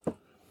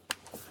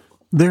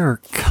There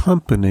are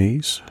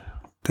companies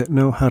that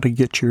know how to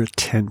get your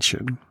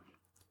attention.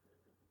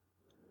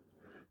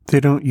 They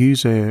don't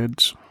use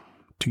ads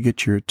to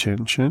get your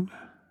attention.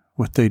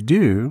 What they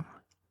do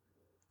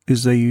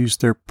is they use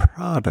their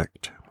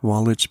product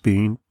while it's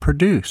being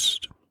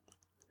produced.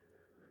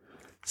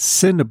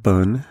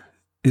 Cinnabon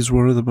is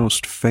one of the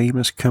most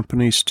famous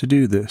companies to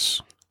do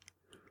this.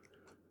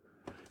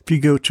 If you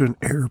go to an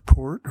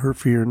airport or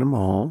if you're in a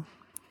mall,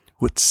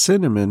 what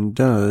Cinnamon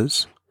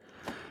does,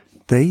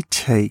 they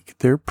take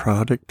their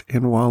product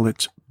and while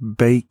it's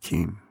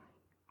baking,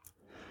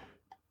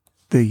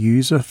 they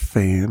use a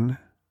fan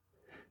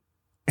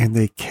and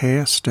they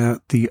cast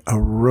out the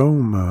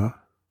aroma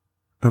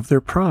of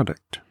their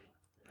product.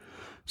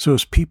 So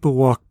as people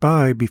walk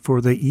by,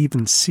 before they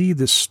even see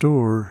the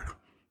store,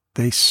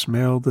 they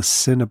smell the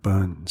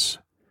Cinnabons,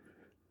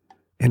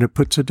 and it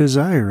puts a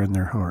desire in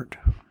their heart.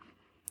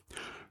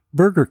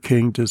 Burger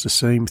King does the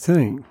same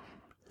thing.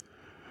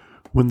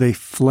 When they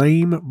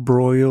flame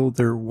broil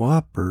their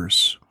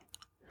Whoppers,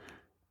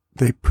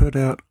 they put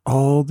out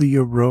all the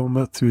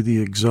aroma through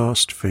the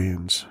exhaust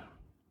fans.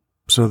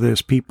 So that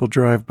as people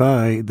drive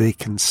by, they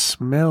can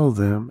smell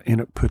them, and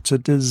it puts a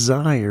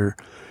desire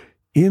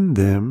in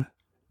them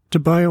to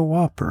buy a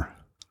Whopper.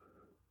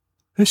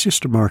 It's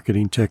just a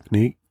marketing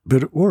technique,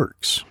 but it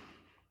works.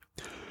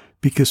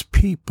 Because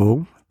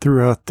people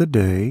throughout the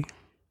day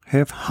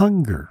have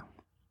hunger.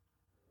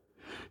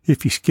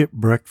 If you skip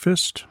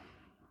breakfast,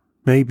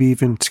 maybe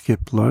even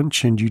skip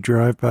lunch, and you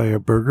drive by a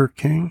Burger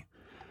King,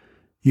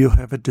 you'll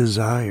have a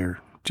desire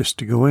just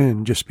to go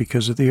in just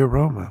because of the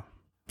aroma.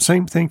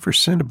 Same thing for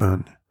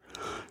Cinnabon.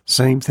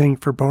 Same thing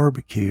for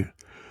barbecue.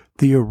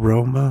 The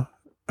aroma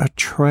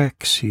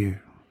attracts you.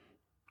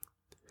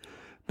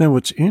 Now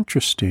what's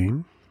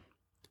interesting,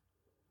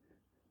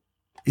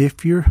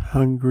 if you're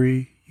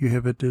hungry, you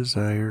have a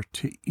desire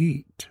to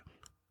eat.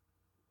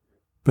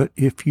 But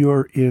if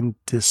you're in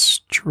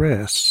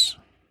distress,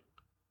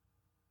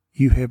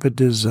 you have a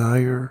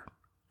desire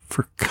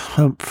for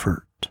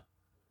comfort.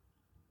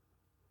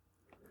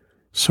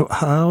 So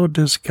how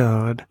does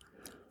God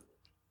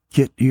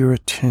get your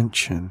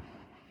attention?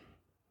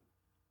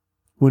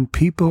 When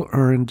people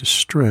are in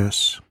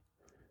distress,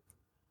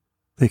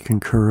 they can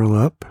curl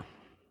up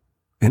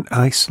and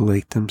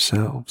isolate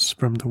themselves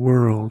from the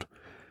world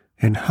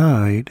and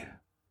hide,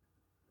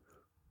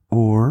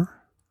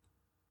 or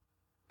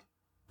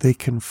they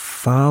can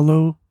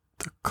follow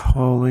the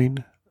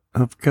calling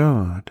of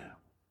God.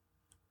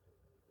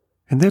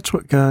 And that's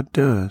what God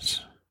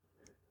does.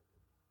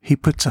 He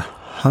puts a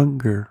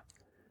hunger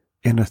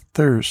and a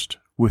thirst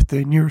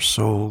within your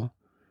soul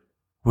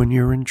when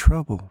you're in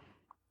trouble.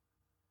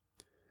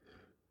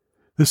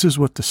 This is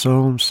what the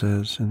Psalm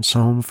says in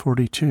Psalm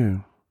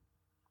 42.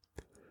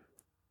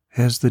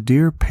 As the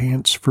deer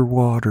pants for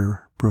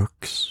water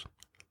brooks,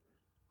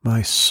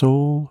 my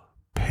soul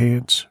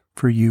pants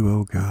for you,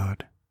 O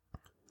God.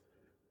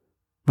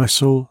 My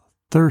soul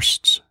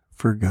thirsts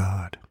for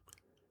God,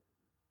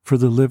 for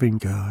the living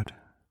God.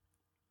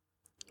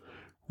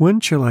 When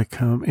shall I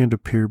come and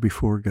appear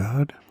before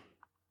God?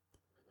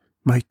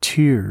 My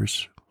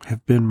tears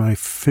have been my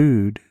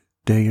food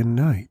day and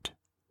night,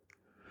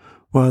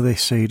 while they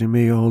say to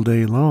me all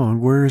day long,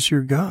 where is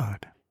your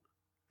God?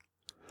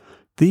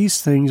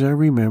 These things I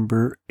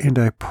remember, and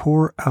I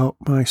pour out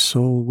my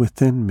soul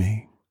within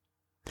me.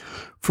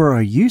 For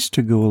I used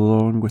to go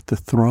along with the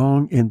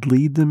throng and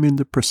lead them in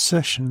the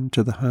procession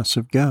to the house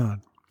of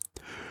God.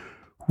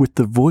 With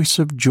the voice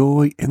of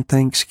joy and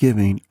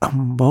thanksgiving, a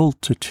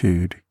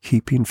multitude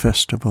keeping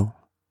festival.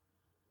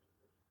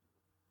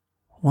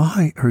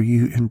 Why are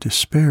you in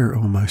despair,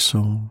 O my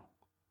soul?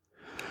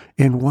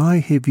 And why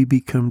have you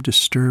become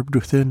disturbed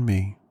within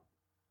me?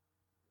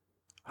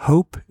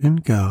 Hope in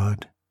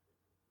God,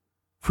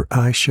 for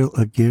I shall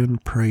again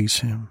praise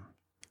him,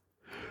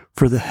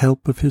 for the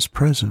help of his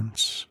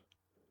presence.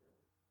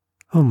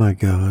 O my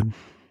God,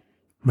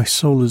 my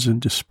soul is in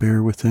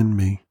despair within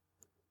me.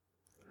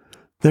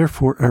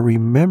 Therefore I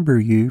remember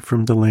you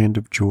from the land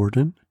of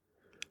Jordan,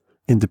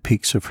 and the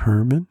peaks of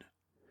Hermon,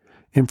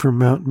 and from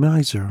Mount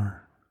Mizar.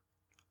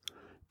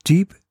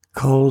 Deep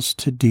calls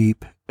to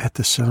deep at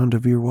the sound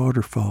of your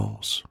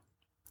waterfalls.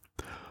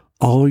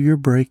 All your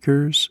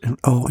breakers and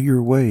all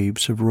your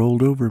waves have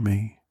rolled over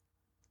me.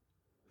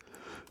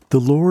 The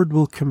Lord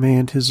will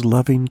command his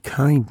loving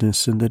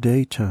kindness in the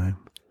daytime,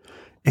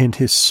 and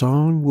his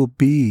song will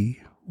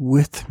be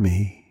with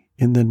me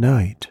in the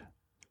night,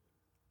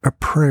 a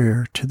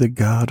prayer to the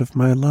God of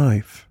my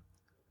life.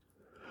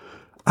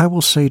 I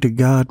will say to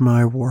God,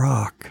 my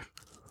rock,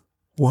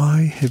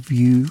 why have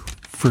you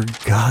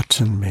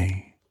forgotten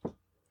me?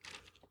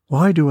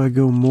 Why do I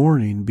go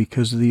mourning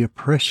because of the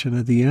oppression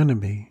of the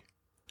enemy?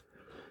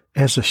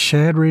 As a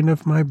shattering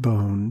of my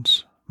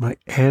bones, my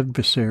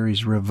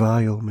adversaries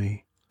revile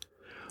me,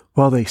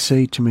 while they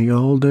say to me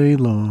all day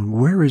long,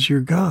 where is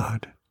your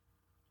God?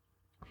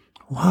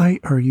 Why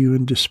are you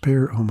in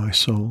despair, O my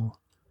soul?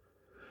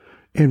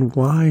 And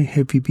why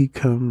have you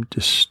become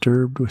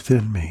disturbed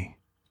within me?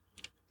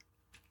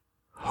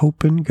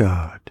 Hope in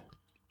God,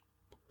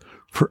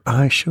 for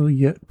I shall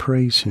yet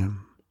praise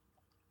him,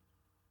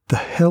 the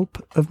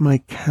help of my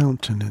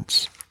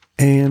countenance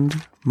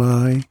and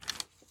my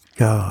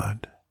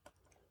God.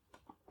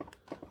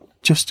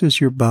 Just as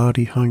your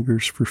body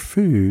hungers for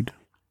food,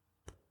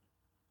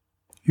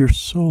 your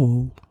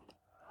soul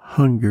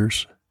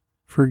hungers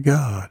for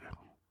God.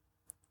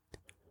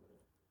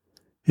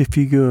 If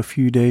you go a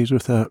few days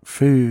without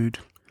food,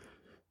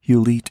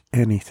 you'll eat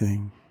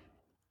anything.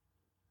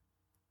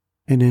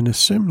 And in a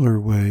similar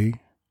way,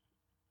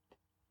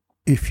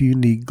 if you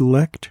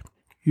neglect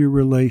your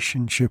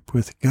relationship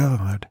with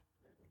God,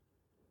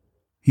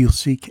 you'll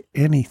seek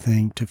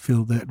anything to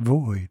fill that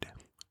void.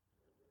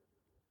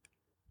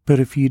 But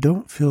if you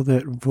don't fill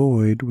that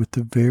void with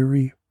the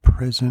very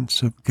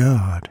presence of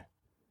God,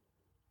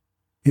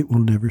 it will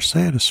never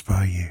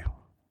satisfy you.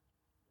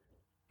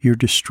 Your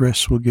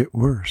distress will get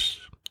worse.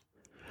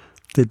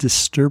 The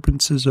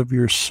disturbances of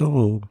your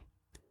soul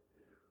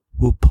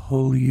will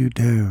pull you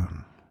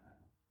down.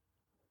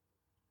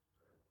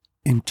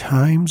 In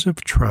times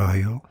of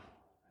trial,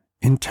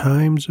 in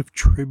times of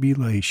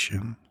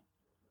tribulation,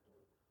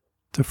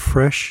 the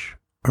fresh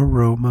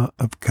aroma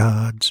of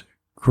God's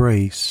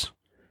grace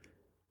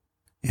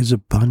is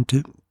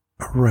abundant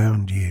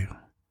around you,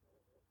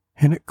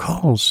 and it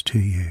calls to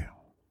you.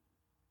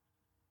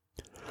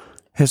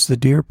 As the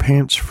deer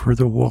pants for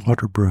the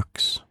water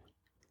brooks,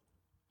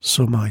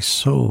 so my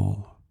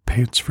soul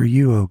pants for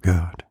you, O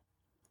God.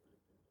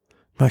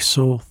 My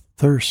soul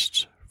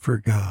thirsts for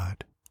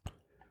God,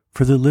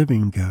 for the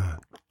living God.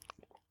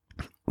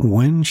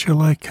 When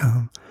shall I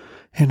come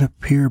and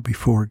appear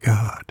before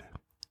God?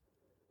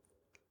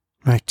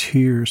 My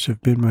tears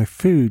have been my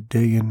food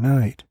day and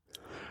night,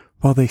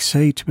 while they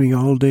say to me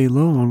all day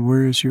long,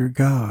 where is your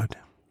God?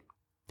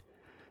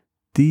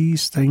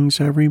 These things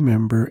I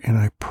remember, and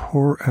I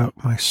pour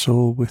out my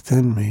soul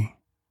within me.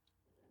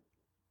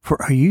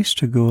 For I used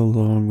to go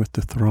along with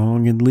the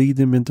throng and lead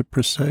them in the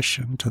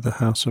procession to the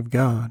house of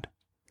God.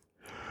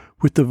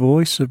 With the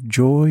voice of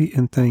joy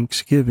and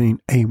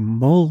thanksgiving, a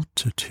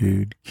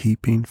multitude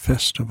keeping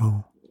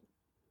festival.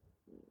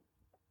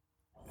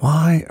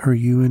 Why are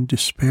you in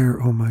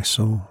despair, O my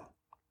soul?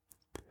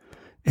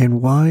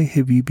 And why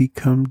have you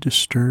become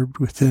disturbed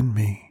within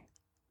me?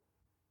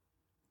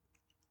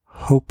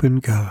 Hope in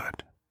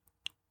God,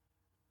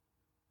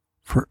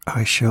 for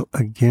I shall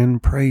again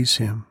praise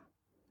him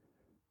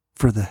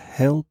for the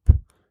help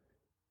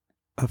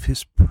of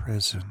his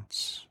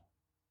presence.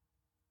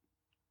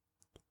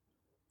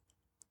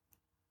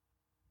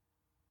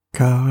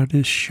 God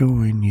is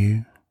showing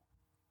you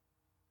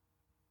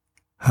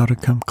how to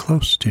come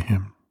close to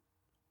him.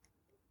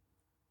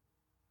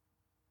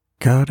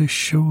 God is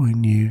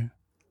showing you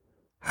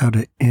how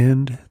to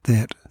end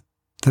that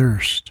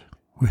thirst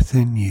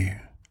within you.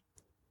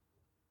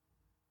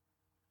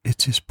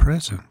 It's his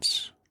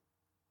presence.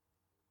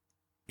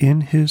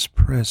 In his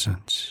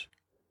presence,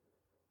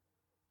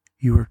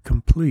 you are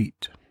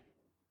complete,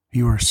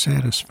 you are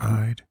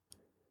satisfied,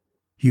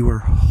 you are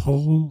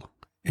whole,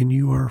 and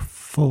you are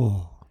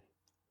full.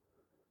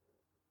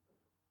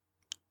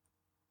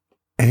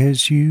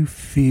 As you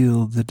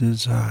feel the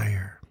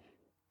desire,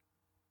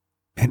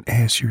 and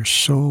as your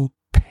soul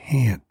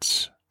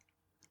pants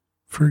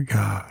for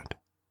God,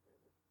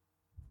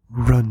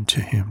 run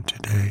to him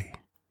today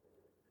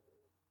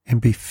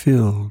and be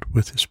filled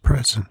with his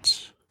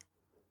presence.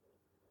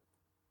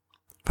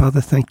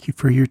 Father, thank you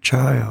for your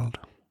child,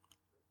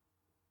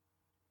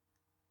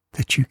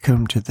 that you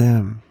come to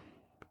them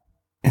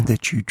and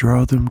that you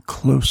draw them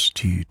close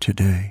to you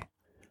today,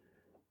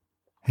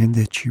 and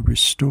that you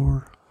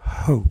restore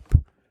hope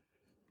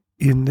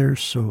in their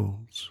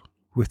souls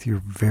with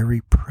your very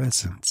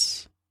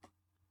presence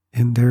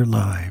in their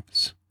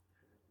lives.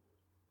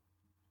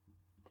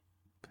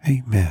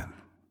 Amen.